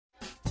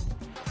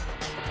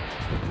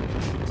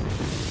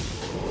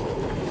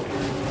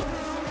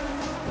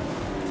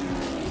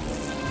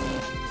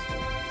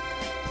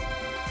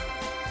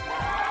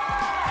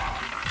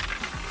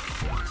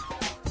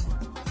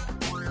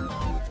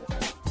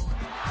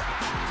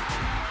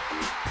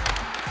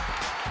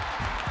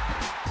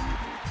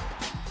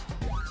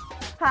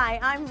Hi,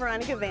 I'm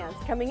Veronica Vance.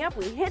 Coming up,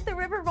 we hit the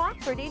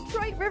RiverWalk for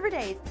Detroit River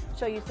Days,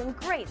 show you some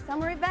great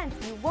summer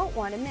events you won't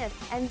want to miss,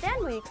 and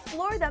then we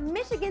explore the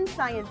Michigan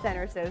Science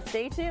Center, so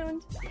stay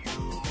tuned.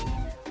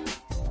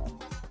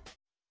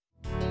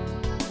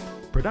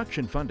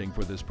 Production funding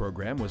for this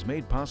program was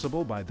made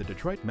possible by the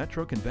Detroit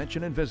Metro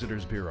Convention and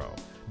Visitors Bureau,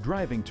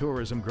 driving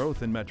tourism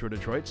growth in Metro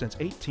Detroit since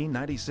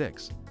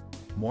 1896.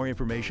 More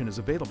information is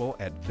available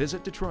at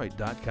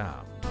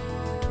visitdetroit.com.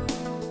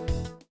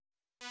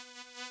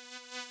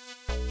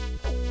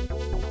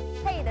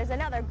 There's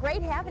another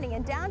great happening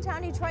in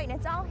downtown Detroit, and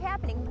it's all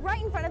happening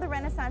right in front of the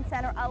Renaissance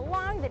Center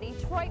along the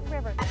Detroit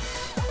River.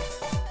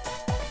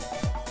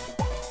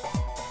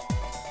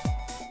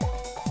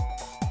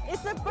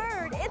 It's a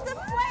bird, it's a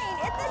plane,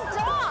 it's a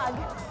dog.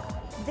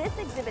 This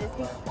exhibit is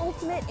the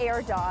ultimate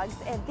air dogs,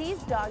 and these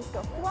dogs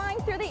go flying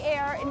through the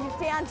air, and if you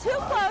stand too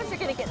close, you're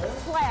going to get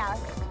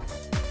splashed.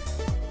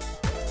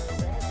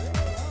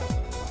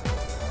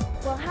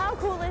 Well, how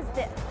cool is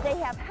this? They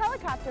have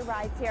helicopter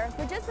rides here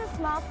for just a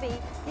small fee.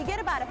 You get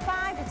about a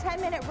 5 to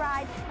 10 minute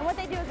ride, and what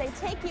they do is they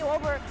take you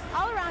over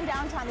all around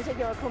downtown. They take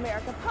you over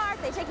Comerica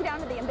Park, they take you down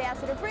to the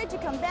Ambassador Bridge, you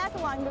come back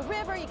along the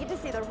river, you get to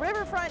see the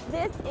riverfront.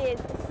 This is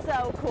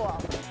so cool.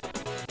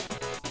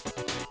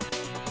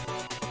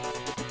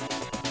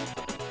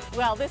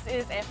 Well, this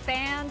is a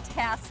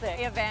fantastic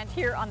event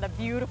here on the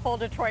beautiful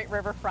Detroit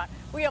riverfront.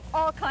 We have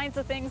all kinds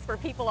of things for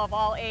people of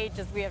all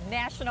ages. We have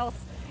national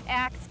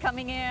acts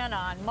coming in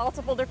on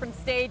multiple different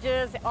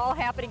stages, all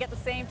happening at the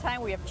same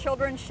time. We have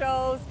children's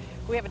shows.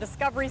 We have a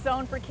discovery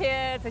zone for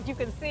kids. As you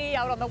can see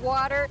out on the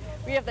water,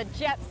 we have the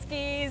jet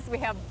skis. We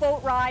have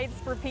boat rides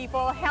for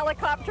people,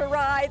 helicopter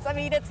rides. I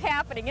mean, it's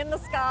happening in the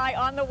sky,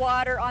 on the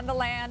water, on the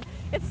land.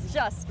 It's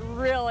just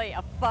really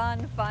a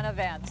fun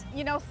event.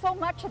 You know, so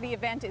much of the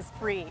event is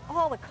free.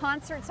 All the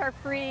concerts are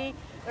free.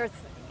 There's,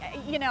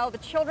 you know, the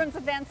children's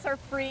events are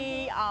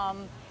free.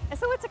 And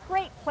so it's a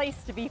great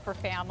place to be for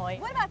family.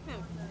 What about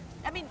food?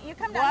 I mean, you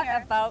come down here.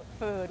 What about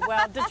food?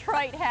 Well,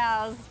 Detroit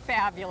has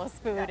fabulous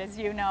food, as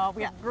you know.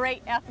 We have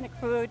great ethnic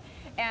food,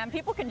 and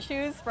people can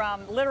choose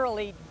from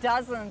literally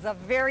dozens of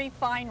very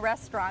fine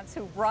restaurants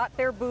who brought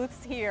their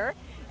booths here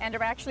and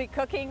are actually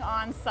cooking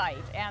on site.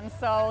 And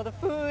so the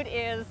food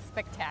is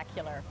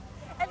spectacular.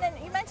 And then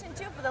you mentioned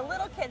too, for the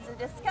little kids, the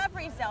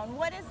Discovery Zone.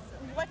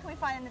 What can we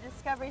find in the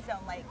Discovery Zone?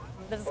 Like,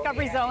 the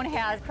Discovery Zone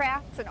has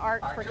crafts and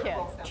art for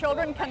kids.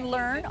 Children can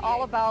learn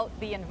all about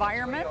the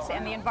environment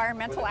and the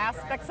environmental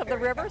aspects of the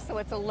river, so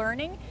it's a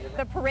learning.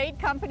 The parade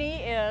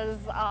company is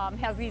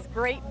has these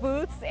great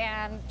booths,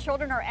 and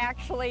children are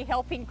actually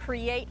helping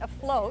create a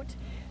float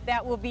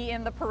that will be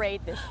in the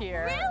parade this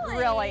year.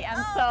 Really?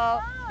 And so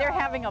they're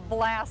having a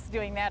blast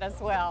doing that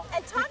as well.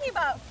 And talking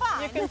about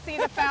fun. You can see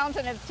the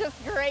fountain. It's just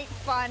great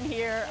fun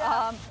here.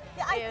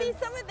 Yeah, I see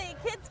some of the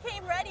kids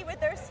came ready with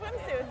their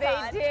swimsuits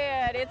on. They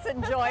did. It's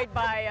enjoyed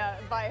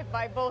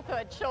by both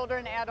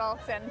children,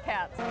 adults, and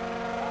pets.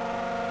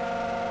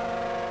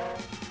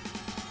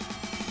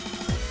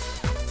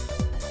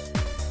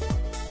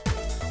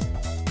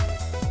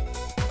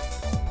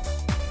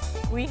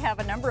 We have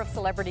a number of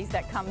celebrities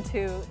that come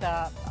to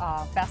the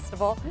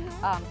festival,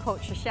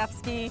 Coach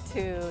Krzyzewski,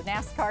 to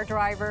NASCAR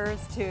drivers,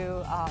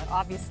 to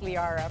obviously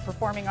our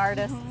performing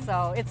artists.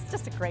 So it's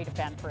just a great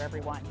event for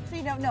everyone. So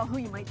you don't know who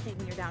you might see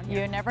when you're down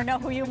here. You never know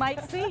who you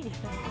might see.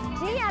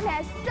 GM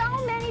has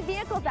so many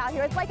vehicles out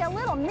here. It's like a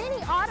little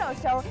mini auto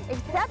show,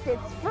 except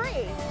it's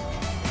free.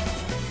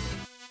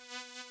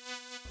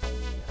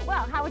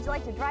 Well, how would you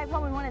like to drive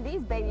home in one of these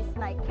babies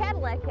tonight?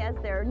 Cadillac has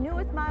their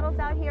newest models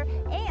out here,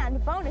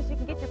 and bonus, you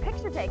can get your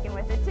picture taken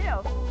with it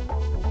too.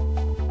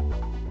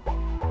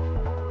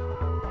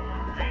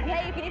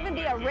 Yeah, you can even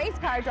be a race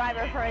car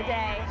driver for a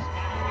day.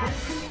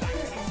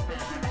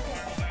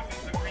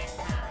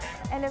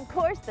 And of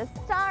course, the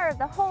star of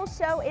the whole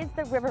show is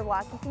the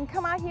RiverWalk. You can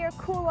come out here,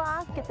 cool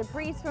off, get the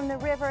breeze from the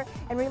river,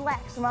 and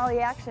relax from all the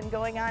action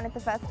going on at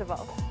the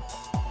festival.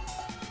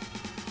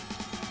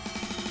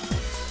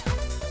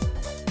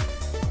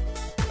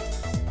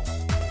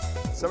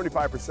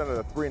 75% of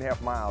the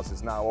 3.5 miles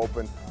is now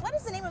open. What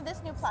is the name of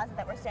this new plaza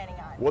that we're standing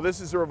on? Well,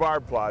 this is the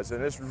Rivard Plaza,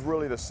 and this is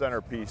really the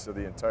centerpiece of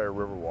the entire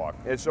Riverwalk.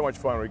 It's so much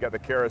fun. We've got the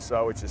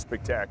carousel, which is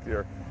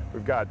spectacular.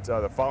 We've got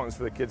the fountains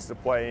for the kids to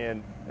play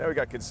in. Then we've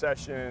got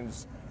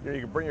concessions. You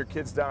can bring your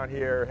kids down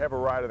here, have a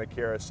ride on the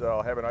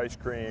carousel, have an ice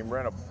cream,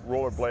 rent a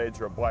rollerblades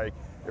or a bike.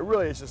 It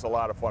really is just a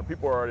lot of fun.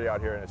 People are already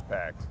out here and it's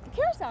packed. The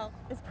carousel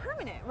is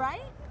permanent,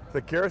 right?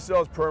 The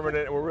carousel is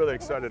permanent, and we're really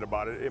excited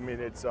about it. I mean,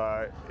 it's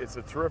a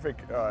terrific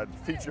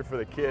feature for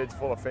the kids,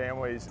 full of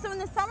families. So in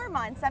the summer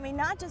months, I mean,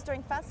 not just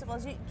during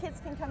festivals,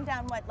 kids can come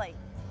down, what, like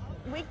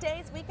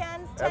weekdays,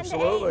 weekends, 10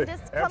 Absolutely. to 8,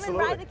 just come and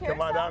ride the carousel?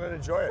 Come on down and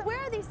enjoy it. So where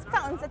are these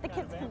fountains that the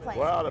kids can play?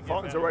 Well, the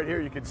fountains are right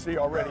here. You can see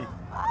already.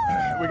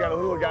 We got a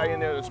little guy in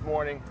there this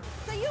morning.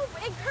 So you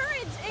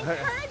encourage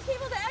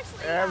people to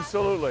actually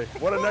Absolutely.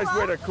 What a cool nice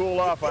way to off. cool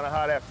off on a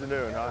hot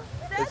afternoon, huh?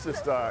 It's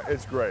just,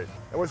 it's great.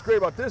 And what's great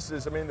about this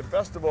is, I mean, the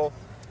festival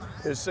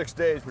is 6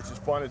 days, which is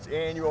fun. It's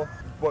annual.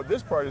 But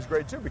this part is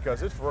great too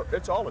because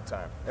it's all the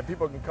time, and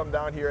people can come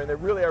down here and they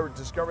really are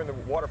discovering the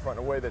waterfront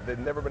in a way that they've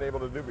never been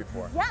able to do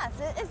before. Yes,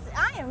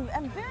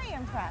 I'm very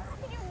impressed.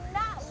 Can you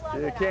not love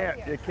it out here?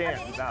 You can't. I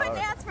mean, you couldn't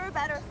ask for a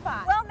better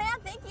spot. Well,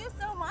 Matt, thank you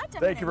so much.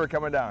 Thank you for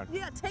coming down.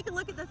 Yeah, take a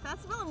look at the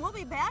festival, and we'll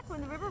be back when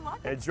the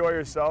RiverWalk. Enjoy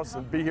yourselves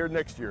and be here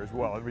next year as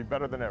well. It'll be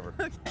better than ever.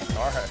 Okay.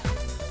 All right.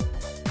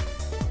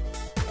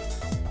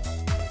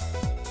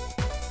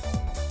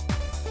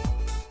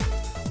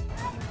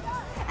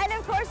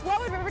 What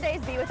would River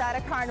Days be without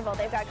a carnival?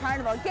 They've got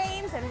carnival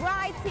games and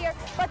rides here,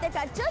 but they've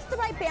got just the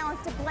right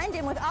balance to blend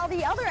in with all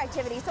the other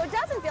activities, so it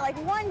doesn't feel like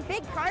one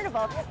big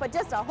carnival, but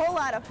just a whole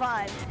lot of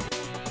fun.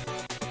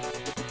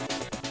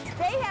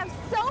 They have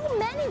so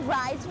many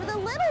rides for the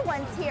little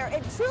ones here.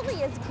 It truly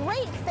is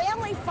great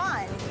family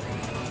fun.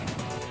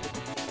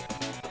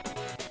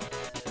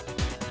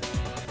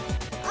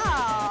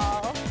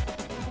 Oh,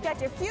 you got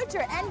your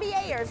future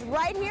NBAers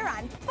right here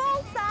on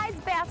full-size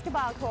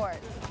basketball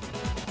courts.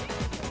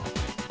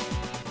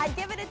 I'd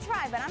give it a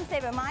try, but I'm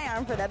saving my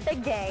arm for the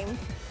big game.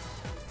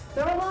 Do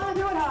it long,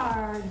 do it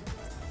hard.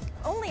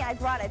 Only I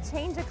brought a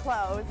change of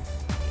clothes.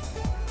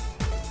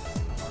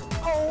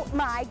 Oh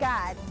my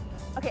God.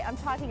 Okay, I'm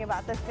talking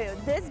about the food.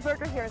 This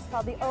burger here is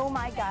called the Oh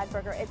My God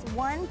burger. It's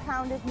 1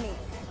 pound of meat.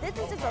 This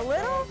is just a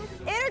little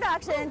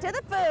introduction to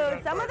the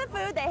food. Some of the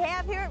food they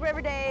have here at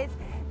River Days.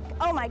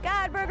 Oh My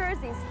God burgers,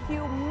 these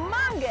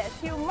humongous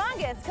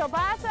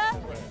kielbasa,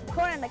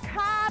 corn on the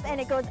cob,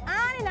 and it goes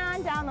on and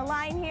on down the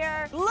line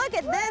here. Look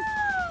at this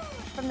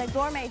from the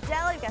gourmet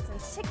deli. We've got some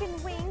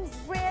chicken wings,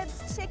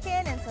 ribs,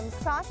 chicken, and some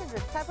sausage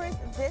with peppers.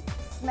 This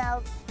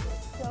smells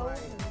so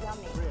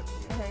yummy.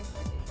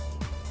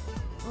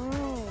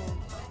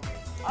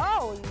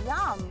 Oh,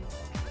 yum.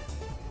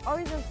 Oh,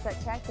 these are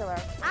spectacular.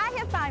 I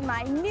have found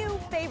my new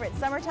favorite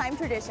summertime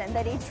tradition,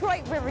 the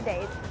Detroit River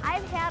Days.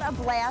 I've had a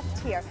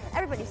blast here.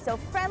 Everybody's so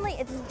friendly.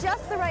 It's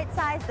just the right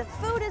size. The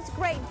food is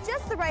great,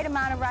 just the right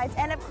amount of rides,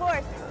 and of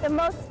course, the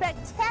most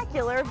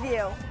spectacular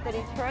view, the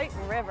Detroit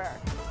River.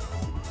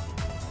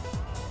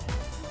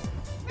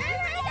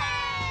 River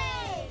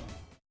Days!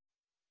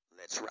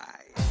 Let's ride.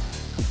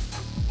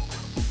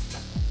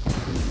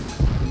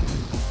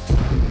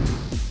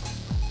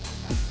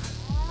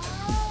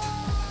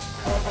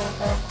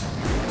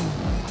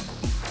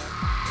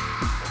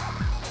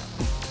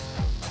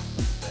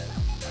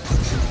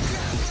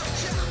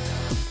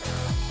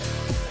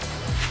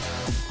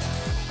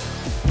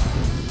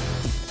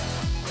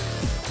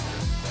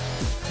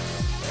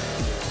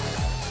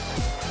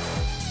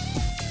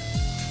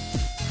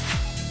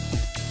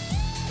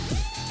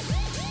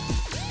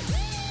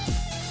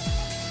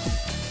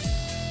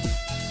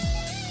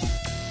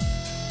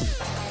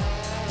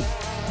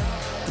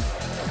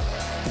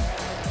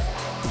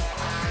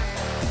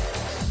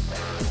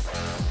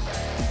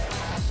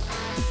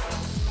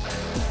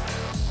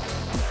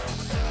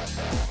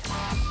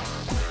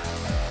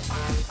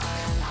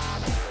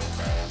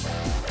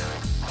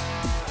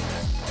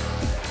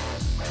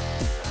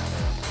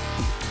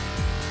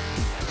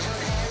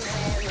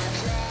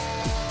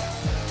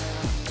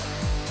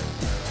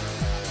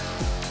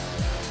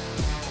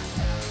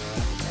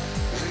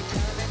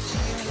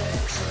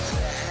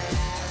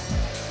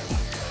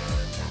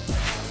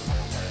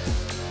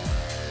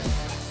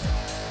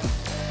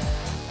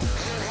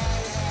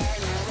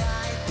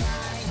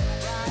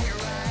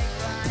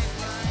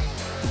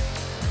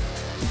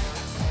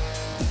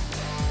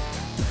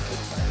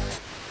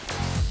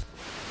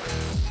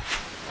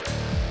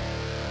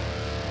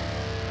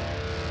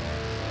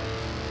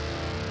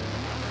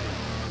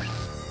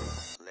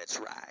 Let's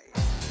ride.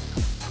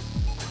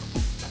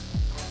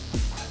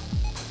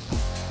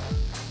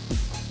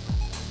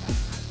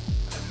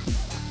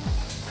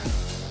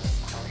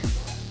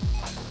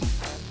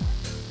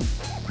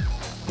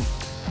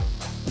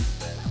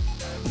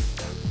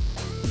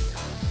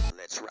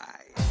 Let's ride.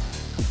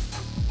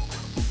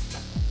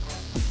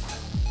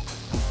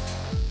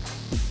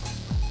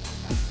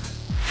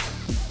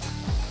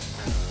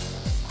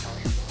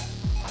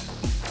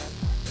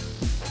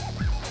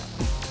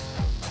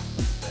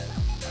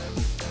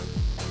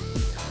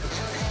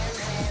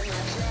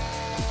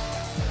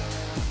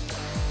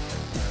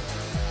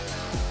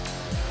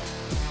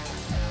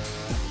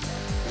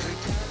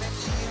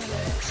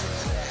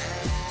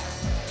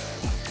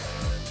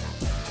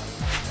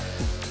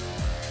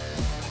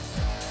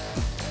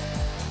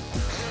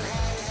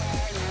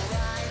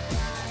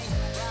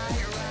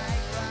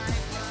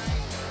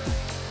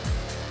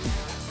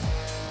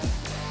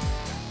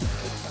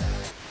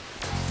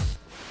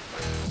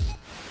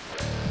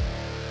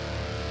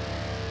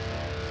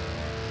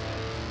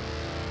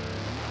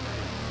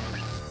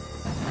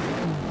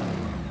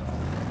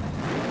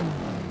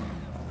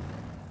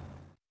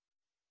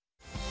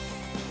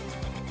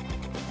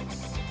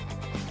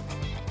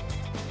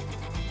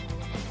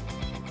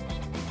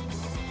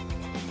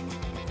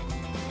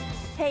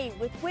 Hey,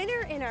 with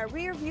winter in our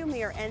rear view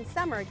mirror and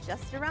summer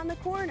just around the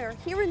corner,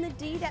 here in the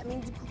D, that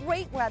means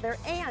great weather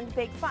and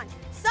big fun.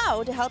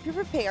 So, to help you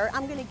prepare,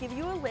 I'm going to give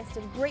you a list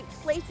of great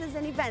places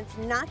and events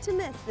not to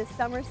miss this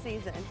summer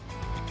season.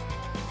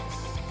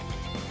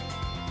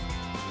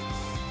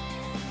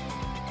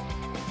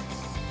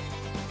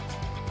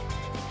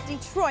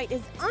 Detroit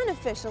is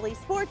unofficially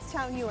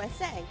Sportstown,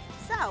 USA.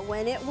 So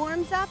when it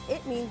warms up,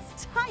 it means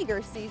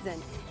Tiger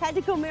season. Head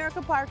to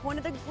Comerica Park, one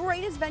of the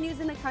greatest venues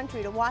in the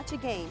country, to watch a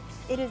game.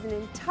 It is an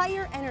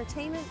entire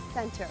entertainment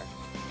center.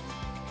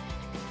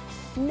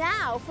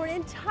 Now for an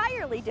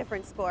entirely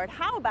different sport,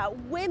 how about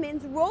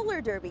women's roller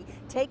derby?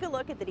 Take a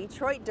look at the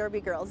Detroit Derby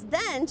girls,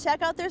 then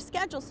check out their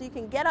schedule so you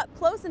can get up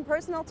close and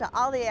personal to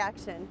all the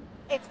action.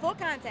 It's full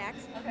contact,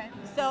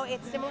 so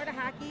it's similar to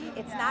hockey.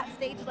 It's not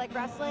staged like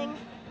wrestling.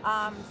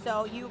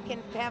 So you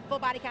can have full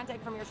body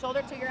contact from your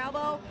shoulder to your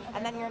elbow,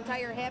 and then your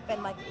entire hip,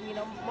 and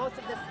most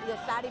of the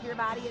side of your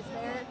body is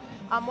there.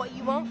 What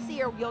you won't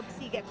see, or you'll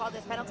see get called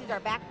as penalties, are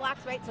back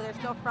blocks, right? So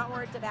there's no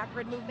frontward to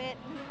backward movement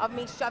of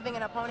me shoving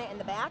an opponent in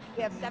the back.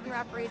 We have 7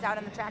 referees out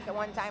on the track at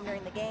one time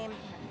during the game,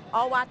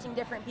 all watching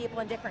different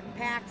people in different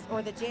packs,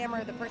 or the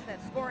jammer, the person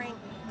that's scoring,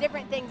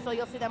 different things. So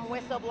you'll see them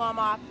whistle, blow them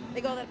off. They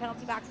go to the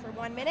penalty box for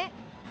 1 minute.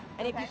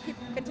 And if you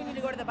continue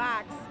to go to the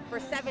box for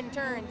 7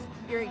 turns,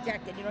 you're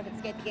ejected. You don't get to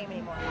skate the game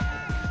anymore.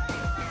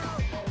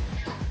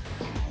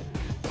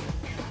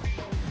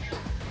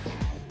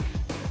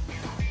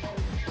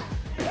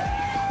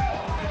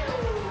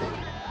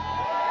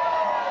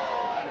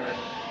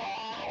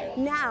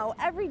 Now,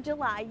 every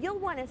July, you'll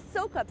want to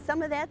soak up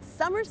some of that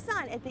summer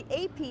sun at the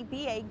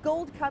APBA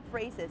Gold Cup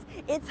races.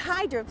 It's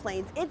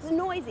hydroplanes, it's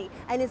noisy,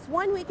 and it's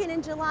one weekend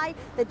in July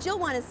that you'll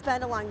want to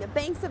spend along the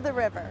banks of the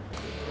river.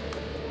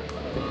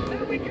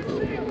 Now we can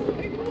see them.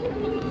 They pull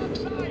them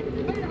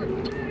alongside. They are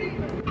pretty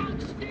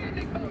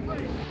outstanding boat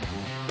race.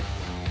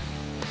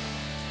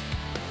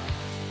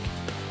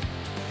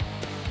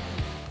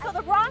 So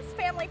the Ross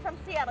family from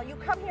Seattle, you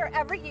come here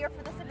every year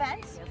for this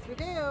event? Yes, we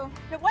do.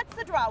 But what's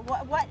the draw?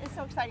 What is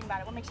so exciting about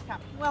it? What makes you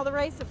come? Well, the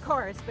race, of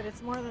course, but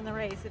it's more than the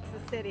race. It's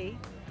the city.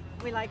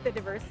 We like the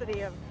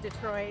diversity of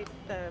Detroit,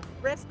 the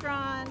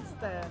restaurants,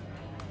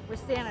 we're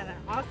staying at an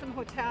awesome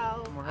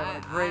hotel. We're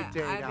having a great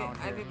day down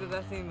here. I think the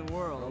best thing in the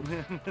world.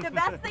 The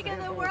best thing in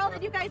the world,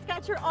 and you guys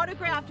got your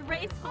autographed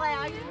race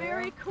flags.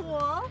 Very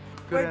cool.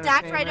 We're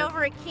docked right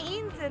over at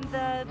Keens, and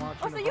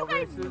so you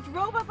guys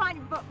drove up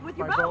on with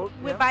your boat?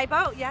 By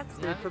boat, yes.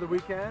 Stayed for the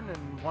weekend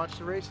and watched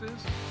the races.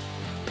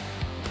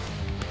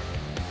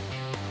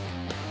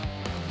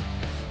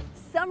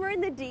 Summer in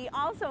the D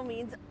also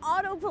means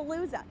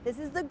Autopalooza. This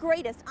is the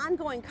greatest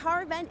ongoing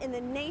car event in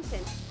the nation.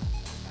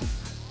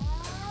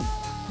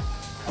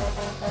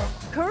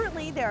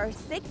 Currently, there are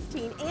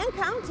 16 and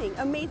counting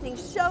amazing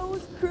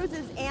shows,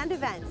 cruises, and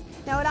events.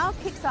 Now, it all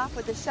kicks off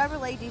with the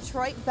Chevrolet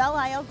Detroit Belle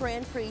Isle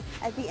Grand Prix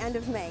at the end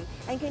of May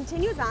and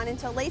continues on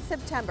until late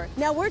September.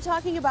 Now, we're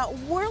talking about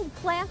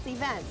world-class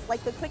events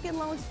like the Quicken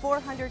Loans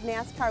 400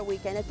 NASCAR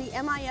weekend at the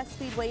MIS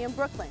Speedway in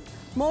Brooklyn,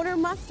 Motor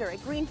Muster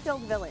at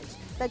Greenfield Village,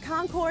 the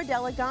Concours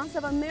d'Elegance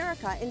of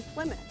America in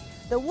Plymouth,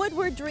 the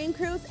Woodward Dream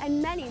Cruise,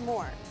 and many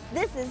more.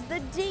 This is the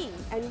D,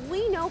 and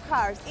we know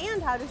cars and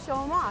how to show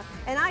them off,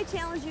 and I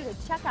challenge you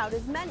to check out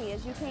as many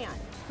as you can.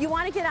 You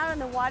want to get out on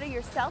the water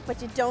yourself,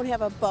 but you don't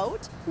have a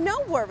boat?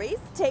 No worries,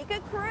 take a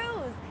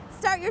cruise.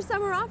 Start your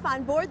summer off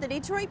on board the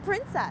Detroit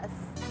Princess.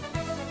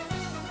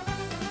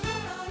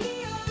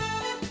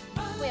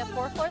 We have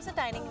 4 floors of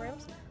dining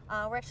rooms.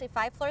 We're actually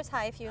 5 floors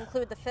high if you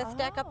include the 5th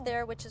deck up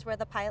there, which is where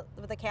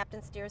the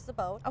captain steers the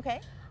boat.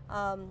 Okay.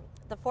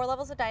 The 4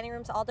 levels of dining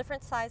rooms, all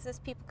different sizes.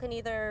 People can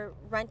either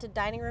rent a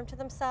dining room to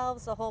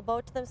themselves, a whole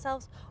boat to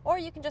themselves, or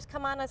you can just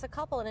come on as a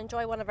couple and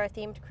enjoy one of our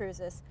themed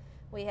cruises.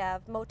 We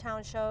have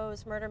Motown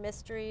shows, murder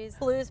mysteries,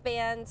 blues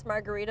bands,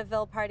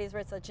 Margaritaville parties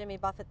where it's a Jimmy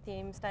Buffett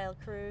theme style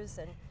cruise.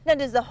 And now,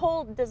 does the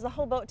whole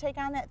boat take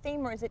on that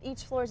theme, or is it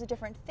each floor is a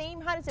different theme?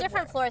 How does it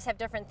Different work? floors have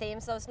different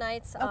themes those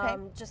nights. Okay.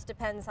 Just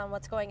depends on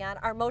what's going on.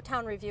 Our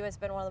Motown Review has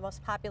been one of the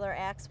most popular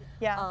acts,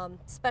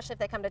 especially if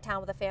they come to town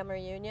with a family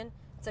reunion.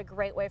 It's a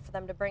great way for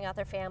them to bring out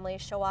their family,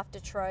 show off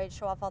Detroit,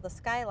 show off all the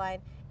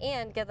skyline,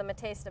 and give them a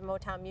taste of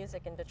Motown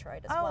music in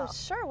Detroit as well. Oh,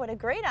 sure, what a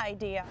great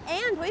idea.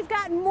 And we've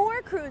got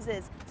more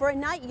cruises. For a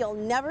night you'll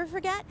never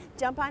forget,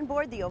 jump on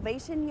board the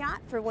Ovation Yacht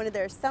for one of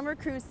their summer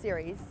cruise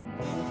series.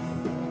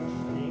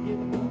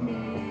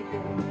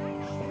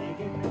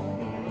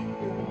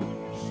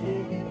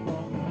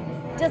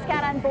 Just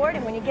got on board,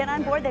 and when you get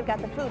on board, they've got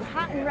the food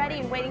hot and ready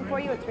and waiting for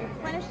you. It's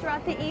replenished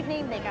throughout the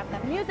evening. They got the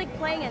music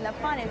playing, and the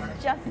fun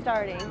is just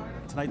starting.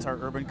 Tonight's our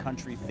urban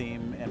country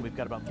theme, and we've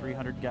got about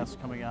 300 guests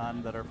coming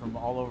on that are from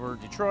all over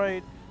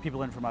Detroit,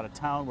 people in from out of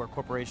town where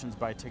corporations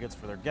buy tickets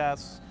for their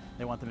guests.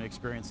 They want them to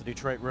experience the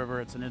Detroit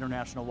River. It's an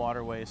international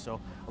waterway, so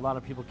a lot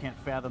of people can't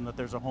fathom that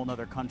there's a whole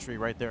other country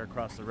right there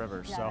across the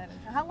river. So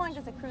how long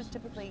does a cruise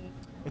typically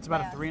It's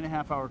about a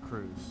 3.5-hour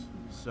cruise.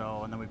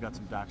 So, and then we've got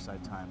some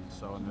dockside time.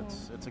 So, and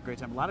it's a great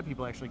time. A lot of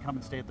people actually come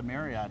and stay at the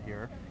Marriott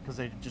here because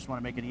they just want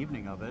to make an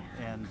evening of it.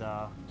 And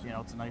you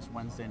know, it's a nice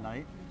Wednesday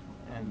night.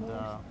 and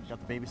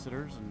got the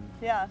babysitters, and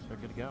yeah, they're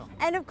good to go.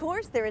 And of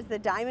course, there is the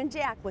Diamond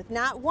Jack with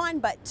not one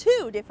but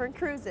 2 different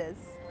cruises.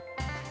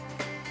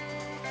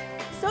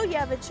 So you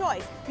have a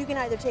choice. You can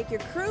either take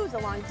your cruise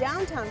along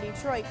downtown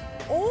Detroit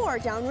or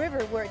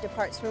downriver where it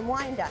departs from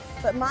Wyandotte.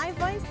 But my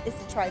advice is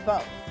to try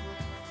both.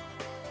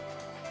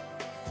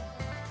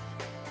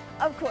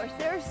 Of course,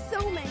 there are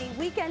so many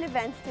weekend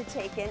events to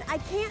take in, I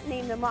can't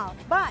name them all,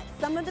 but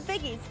some of the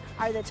biggies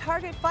are the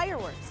Target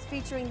Fireworks,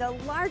 featuring the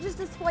largest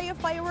display of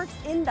fireworks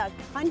in the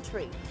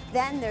country.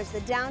 Then there's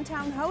the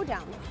Downtown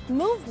Hoedown,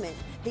 Movement,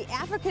 the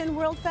African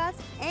World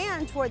Fest,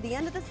 and toward the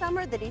end of the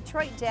summer, the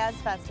Detroit Jazz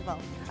Festival.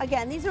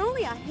 Again, these are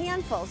only a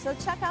handful, so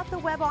check out the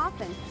web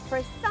often for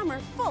a summer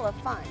full of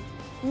fun.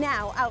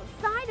 Now,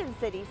 outside of the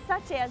city,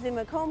 such as in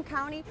Macomb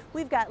County,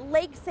 we've got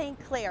Lake St.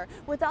 Clair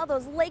with all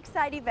those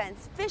lakeside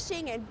events,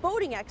 fishing and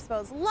boating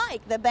expos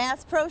like the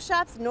Bass Pro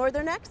Shops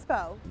Northern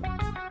Expo.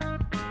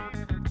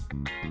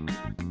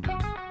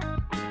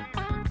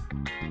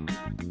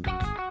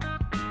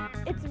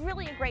 It's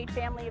really a great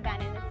family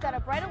event, and it's set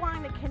up right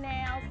along the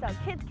canal so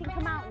kids can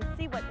come out and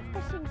see what the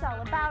fishing's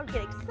all about,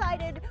 get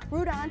excited,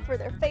 root on for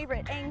their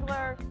favorite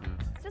angler.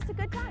 It's just a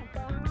good time.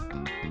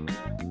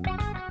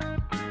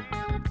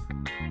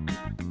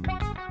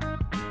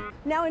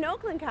 Now in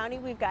Oakland County,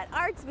 we've got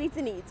Arts Beats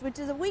and Eats, which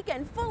is a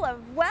weekend full of,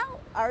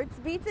 well, Arts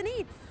Beats and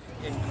Eats.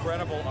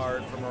 Incredible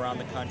art from around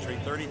the country.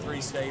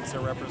 33 states are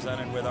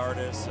represented with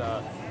artists,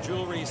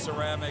 jewelry,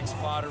 ceramics,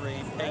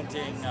 pottery,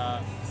 painting,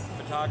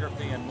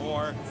 photography, and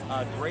more.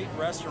 Great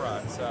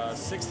restaurants,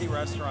 60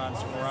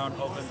 restaurants from around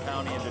Oakland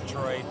County and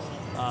Detroit,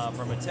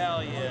 from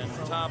Italian,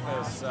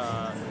 tapas,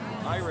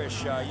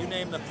 Irish, you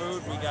name the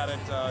food, we got it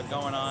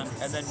going on.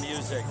 And then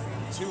music,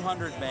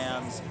 200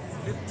 bands,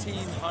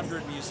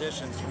 1,500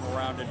 musicians from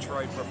around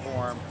Detroit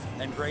perform,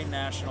 and great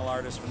national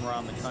artists from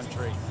around the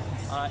country.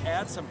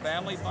 Add some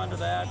family fun to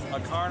that, a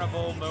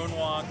carnival,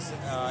 moonwalks,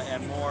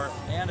 and more,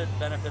 and it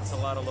benefits a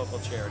lot of local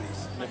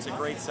charities. It's a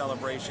great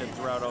celebration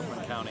throughout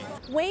Oakland County.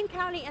 Wayne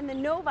County and the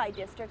Novi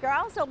District are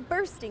also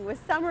bursting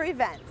with summer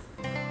events.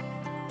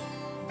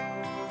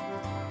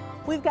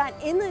 We've got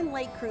inland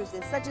lake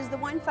cruises, such as the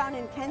one found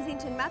in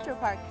Kensington Metro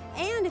Park,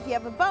 and if you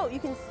have a boat, you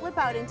can slip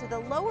out into the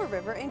lower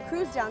river and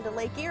cruise down to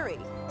Lake Erie.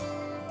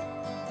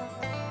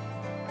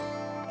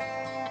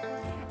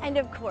 And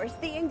of course,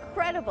 the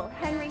incredible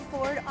Henry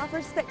Ford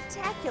offers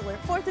spectacular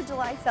 4th of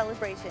July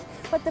celebration.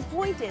 But the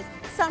point is,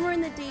 summer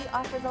in the D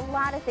offers a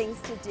lot of things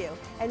to do.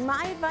 And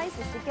my advice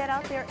is to get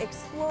out there,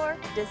 explore,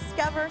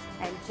 discover,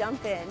 and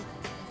jump in.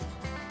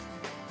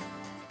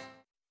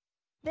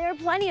 There are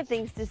plenty of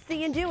things to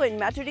see and do in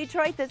Metro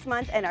Detroit this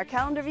month, and our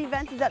calendar of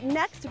events is up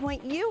next to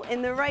point you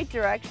in the right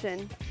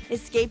direction.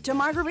 Escape to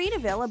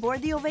Margaritaville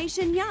aboard the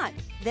Ovation Yacht.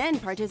 Then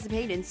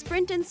participate in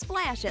Sprint and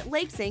Splash at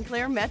Lake St.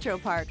 Clair Metro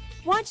Park.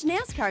 Watch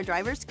NASCAR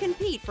drivers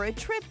compete for a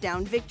trip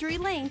down Victory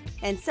Lane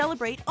and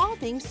celebrate all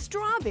things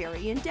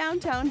strawberry in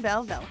downtown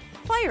Belleville.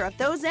 Fire up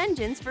those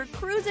engines for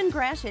Cruise and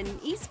Gratiot in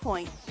East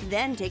Point.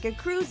 Then take a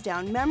cruise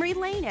down Memory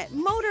Lane at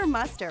Motor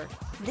Muster.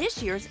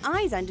 This year's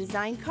Eyes on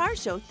Design car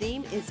show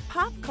theme is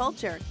pop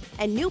culture,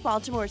 and New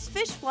Baltimore's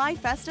Fish Fly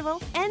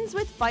Festival ends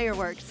with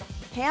fireworks.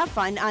 Have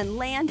fun on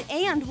land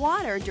and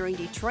water during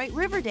Detroit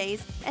River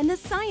Days, and the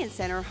Science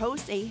Center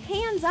hosts a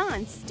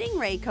hands-on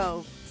Stingray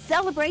Cove.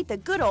 Celebrate the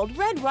good old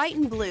red, white,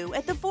 and blue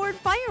at the Ford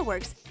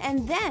Fireworks,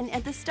 and then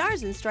at the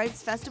Stars and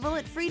Stripes Festival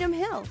at Freedom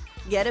Hill.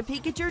 Get a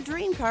peek at your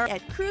dream car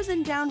at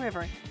Cruisin'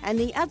 Downriver, and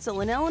the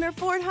Edsel and Eleanor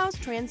Ford House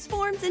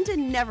transforms into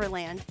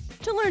Neverland.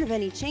 To learn of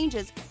any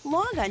changes,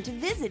 log on to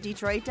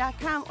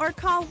visitdetroit.com or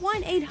call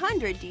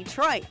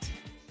 1-800-DETROIT.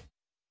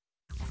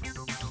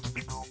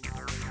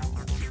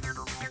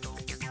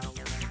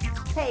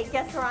 Hey,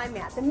 guess where I'm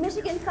at? The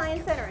Michigan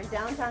Science Center in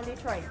downtown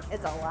Detroit.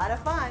 It's a lot of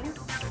fun.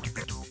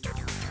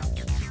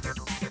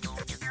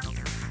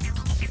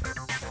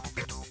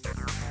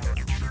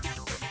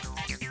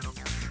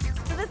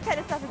 So this kind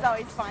of stuff is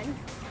always fun.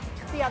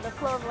 See how the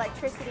flow of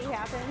electricity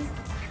happens?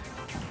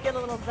 Get a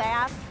little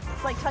zap.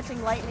 It's like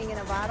touching lightning in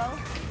a bottle.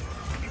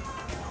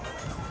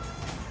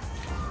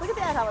 Look at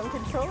that, how I'm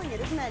controlling it.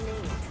 Isn't that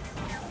neat?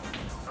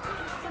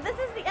 So this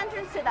is the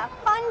entrance to the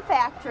Fun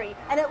Factory,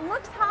 and it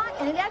looks hot,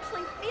 and it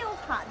actually feels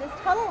hot. This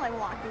tunnel I'm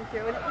walking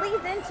through, and it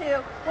leads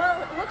into,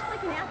 well, it looks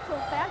like an actual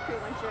factory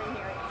once you're in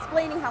here,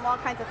 explaining how all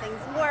kinds of things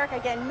work,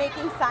 again,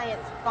 making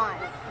science fun.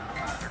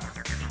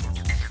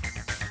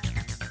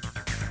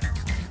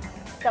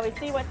 Shall we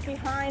see what's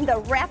behind the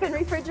Rapid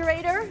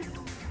Refrigerator?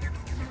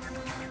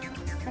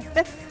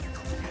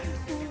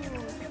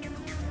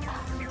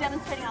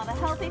 Demonstrating all the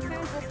healthy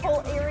foods. This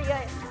whole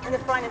area in the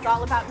front is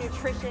all about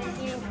nutrition,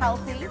 eating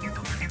healthy.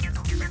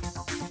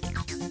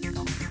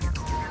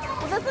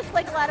 Well, this looks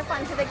like a lot of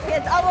fun for the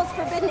kids. All those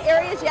forbidden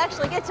areas you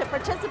actually get to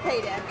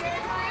participate in.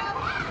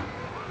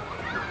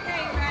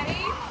 Okay,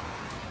 ready?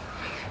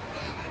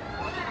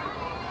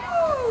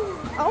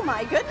 Oh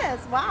my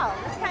goodness, wow.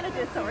 That's kind of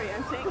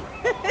disorienting.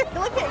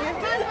 Look at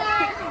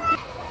you.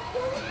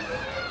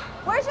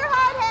 Where's your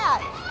hard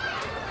hat?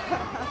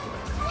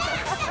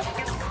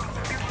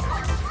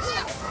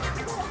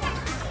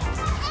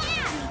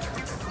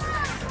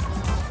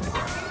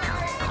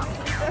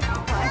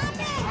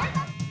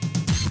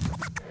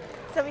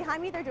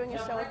 behind me, they're doing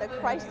a show at the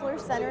Chrysler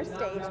Center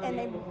stage, and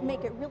they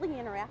make it really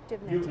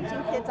interactive, and they're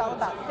teaching kids all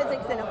about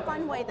physics in a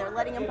fun way. They're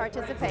letting them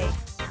participate.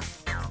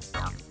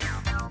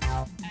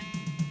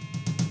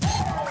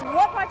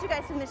 What brought you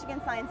guys to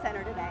Michigan Science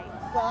Center today?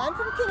 Well, I'm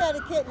from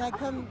Connecticut, and I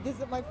come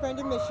visit my friend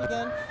in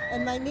Michigan,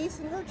 and my niece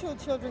and her two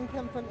children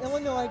come from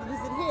Illinois to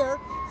visit here,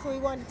 so we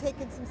wanted to take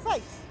in some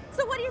sights.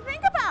 So what do you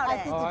think about it? I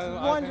think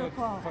it's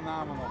wonderful. I think it's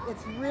phenomenal.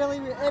 It's really,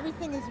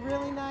 everything is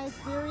really nice,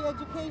 very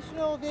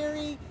educational,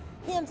 very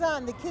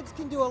hands-on. The kids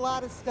can do a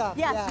lot of stuff.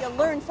 Yes, yeah. you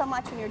learn so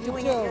much when you're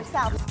doing it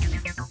yourself.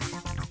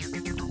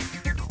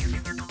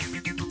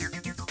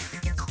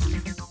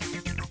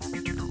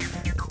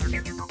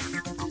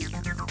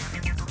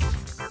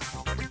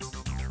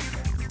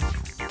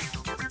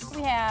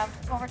 We have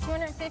over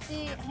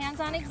 250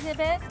 hands-on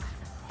exhibits.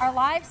 Our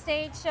live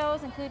stage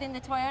shows, including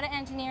the Toyota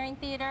Engineering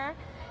Theater,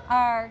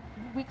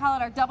 we call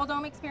it our Double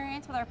Dome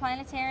experience with our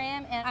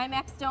planetarium and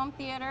IMAX Dome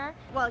Theater.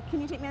 Well,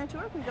 can you take me on a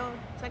tour? Can we go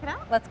check it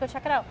out? Let's go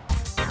check it out.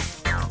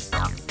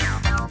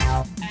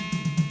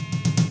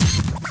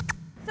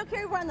 So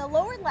Carrie, we're on the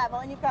lower level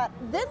and you've got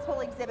this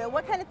whole exhibit.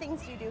 What kind of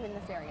things do you do in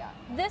this area?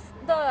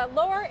 The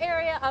lower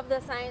area of the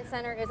Science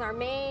Center is our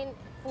main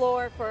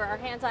floor for our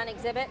hands-on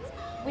exhibits.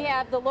 We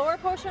have the lower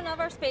portion of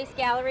our space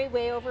gallery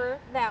way over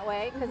that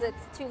way because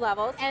it's 2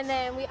 levels. And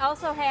then we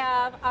also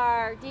have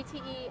our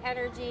DTE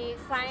Energy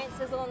Science,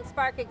 Sizzle, and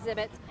Spark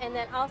exhibits. And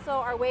then also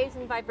our Waves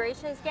and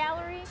Vibrations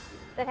gallery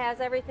that has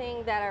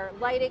everything that are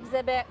light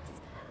exhibits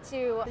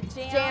to the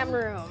jam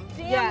room.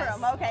 Jam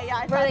room, okay,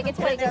 yeah. Where they get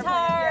to play guitars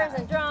yeah.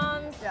 and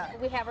drums. Yeah.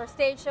 We have our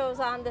stage shows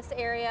on this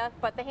area,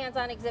 but the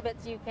hands-on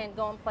exhibits you can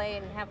go and play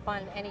and have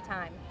fun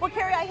anytime. Well,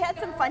 Carrie, I had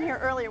some fun here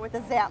earlier with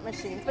the Zap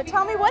machines, but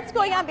tell me what's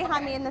going on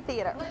behind me in the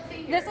theater?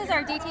 This is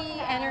our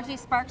DTE Energy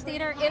Sparks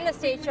Theater. In the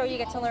stage show, you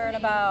get to learn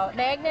about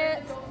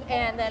magnets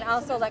and then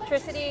also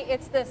electricity.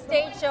 It's the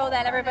stage show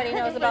that everybody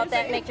knows about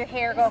that makes your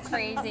hair go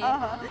crazy.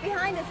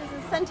 Behind us is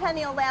the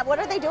Centennial Lab. What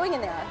are they doing in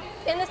there?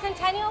 In the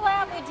Centennial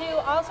Lab, we do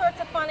all sorts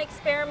of fun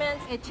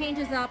experiments. It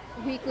changes up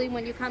weekly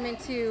when you come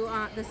into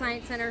the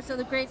Science Center. So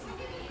the great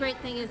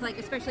thing is, like,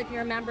 especially if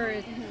you're a member,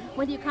 is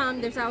when you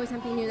come, there's always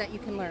something new that you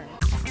can learn.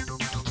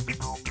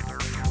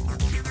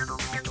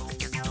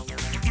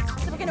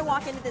 So we're going to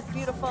walk into this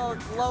beautiful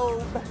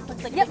globe.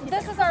 Looks like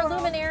this is our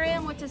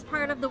luminarium, which is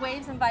part of the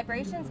Waves and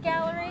Vibrations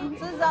gallery.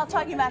 So this is all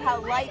talking about how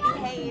light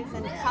behaves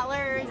and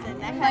colors and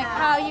that like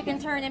how you can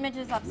turn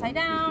images upside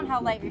down, how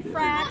light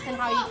refracts, and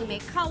how you can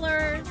make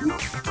colors.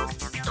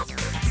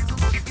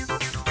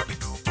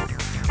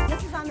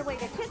 This is on the way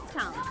to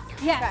Kidstown.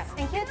 Yes,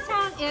 and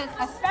Kidstown is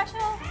a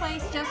special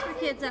place just for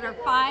kids that are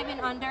 5 and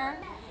under.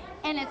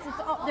 And it's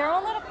their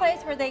own little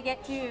place where they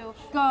get to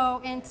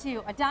go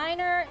into a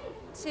diner,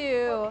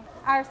 to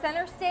our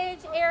center stage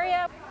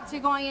area, to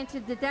going into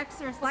the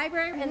Dexter's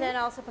Library, and then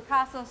also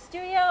Picasso's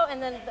studio,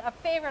 and then a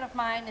favorite of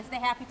mine is the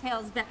Happy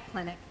Tales Vet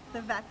Clinic.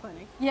 The vet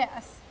clinic?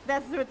 Yes.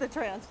 That's with the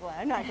tarantula.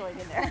 I'm not going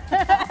in there.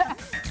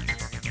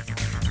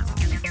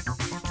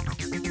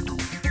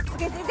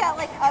 Okay, so you've got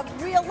like a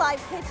real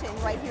live kitchen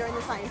right here in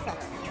the Science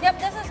Center. Yep,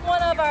 this is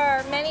one of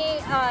our many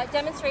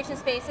demonstration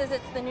spaces.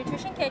 It's the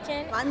Nutrition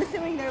Kitchen. I'm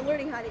assuming they're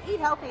learning how to eat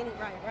healthy and eat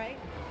right?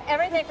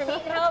 Everything from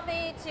eating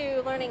healthy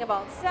to learning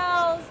about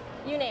cells,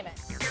 you name it.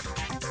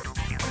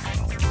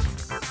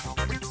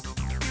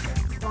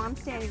 So I'm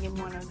standing in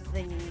one of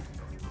the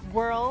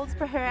world's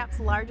perhaps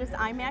largest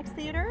IMAX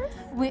theaters.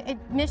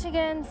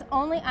 Michigan's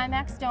only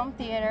IMAX Dome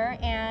Theater,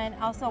 and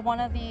also one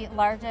of the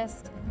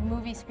largest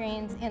movie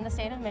screens in the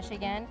state of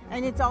Michigan.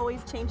 And it's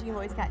always changing. You've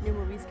always got new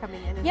movies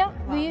coming in. Yep,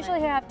 we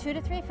usually have 2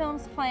 to 3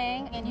 films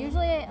playing, and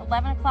usually at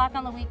 11 o'clock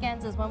on the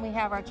weekends is when we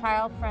have our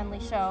child-friendly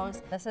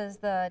shows. This is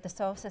the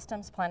Dassault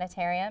Systems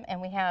Planetarium,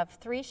 and we have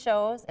 3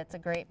 shows. It's a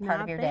great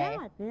part of your day.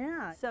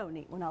 Yeah, so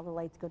neat when all the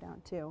lights go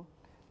down too.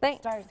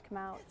 Thanks. Stars come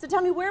out. So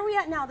tell me, where are we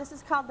at now? This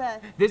is called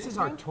the... This is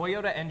our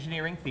Toyota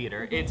Engineering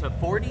Theater. It's a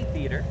 4D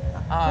theater.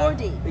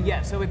 4D?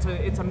 Yeah, so it's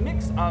a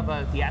mix of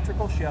a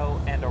theatrical show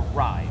and a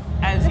ride.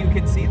 As you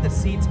can see, the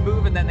seats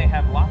move and then they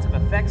have lots of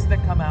effects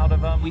that come out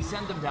of them. We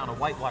send them down a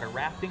whitewater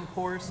rafting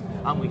course.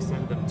 We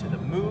send them to the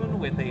moon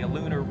with a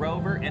lunar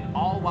rover, and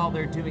all while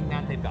they're doing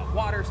that, they've got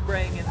water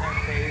spraying in their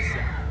face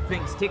and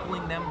things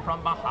tickling them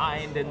from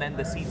behind, and then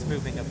the seats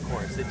moving, of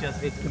course.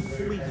 It's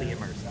completely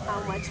immersive.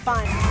 How much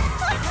fun.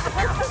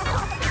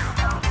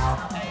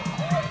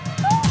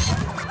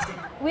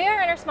 We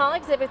are in our small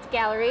exhibits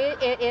gallery.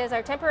 It is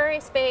our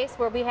temporary space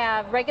where we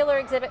have regular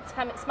exhibits,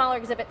 smaller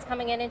exhibits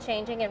coming in and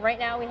changing, and right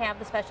now we have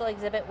the special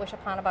exhibit, Wish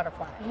Upon a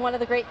Butterfly. One of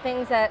the great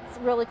things that's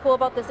really cool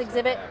about this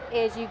exhibit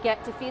is you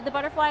get to feed the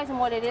butterflies, and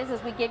what it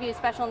is we give you a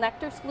special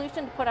nectar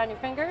solution to put on your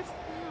fingers,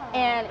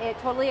 and it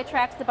totally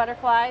attracts the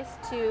butterflies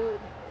to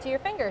your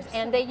fingers,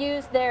 and they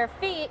use their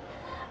feet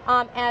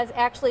as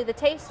actually the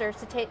tasters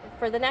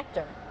for the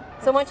nectar.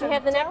 So once you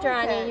have the nectar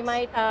on you, you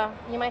might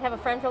have a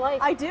friend for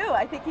life. I do.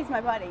 I think he's my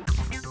buddy.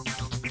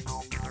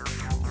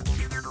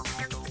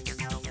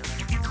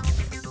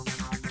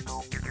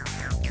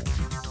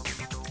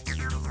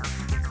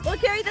 Well,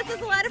 Carrie, this is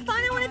a lot of fun.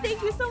 I want to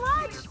thank you so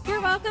much. You're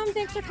welcome.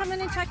 Thanks for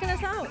coming and checking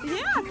us out.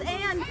 Yes,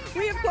 and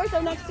we, of course,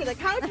 are next to the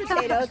couch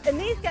potatoes, and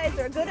these guys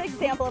are a good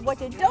example of what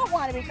you don't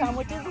want to become,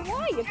 which is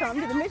why you come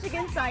to the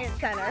Michigan Science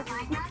Center.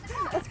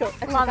 Let's go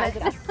exercise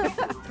it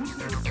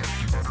up.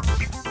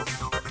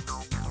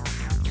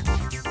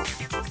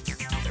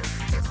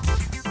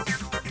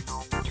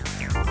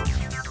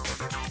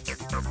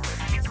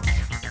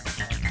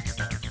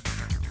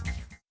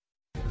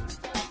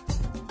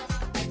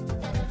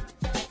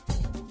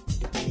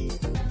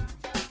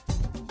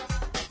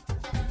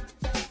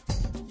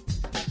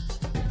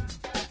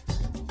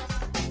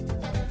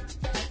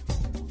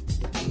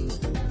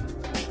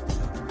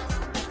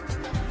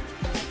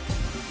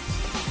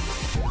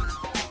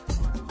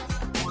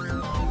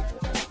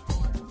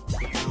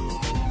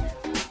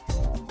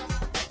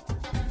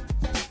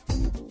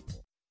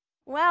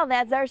 Well,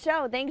 that's our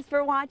show. Thanks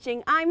for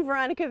watching. I'm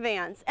Veronica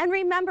Vance. And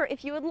remember,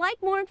 if you would like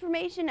more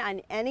information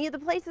on any of the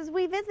places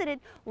we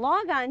visited,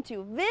 log on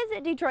to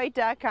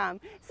visitdetroit.com.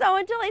 So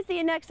until I see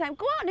you next time,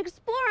 go out and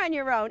explore on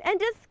your own and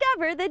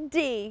discover the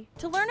D.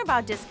 To learn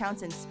about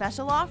discounts and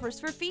special offers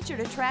for featured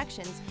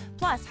attractions,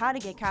 plus how to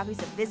get copies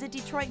of Visit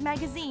Detroit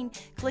magazine,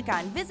 click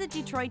on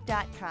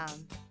visitdetroit.com.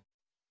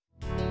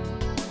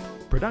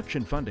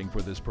 Production funding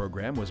for this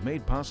program was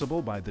made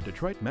possible by the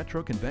Detroit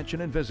Metro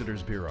Convention and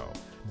Visitors Bureau,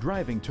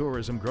 driving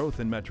tourism growth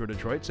in Metro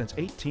Detroit since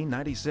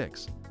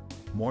 1896.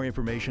 More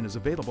information is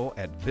available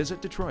at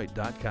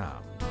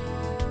visitdetroit.com.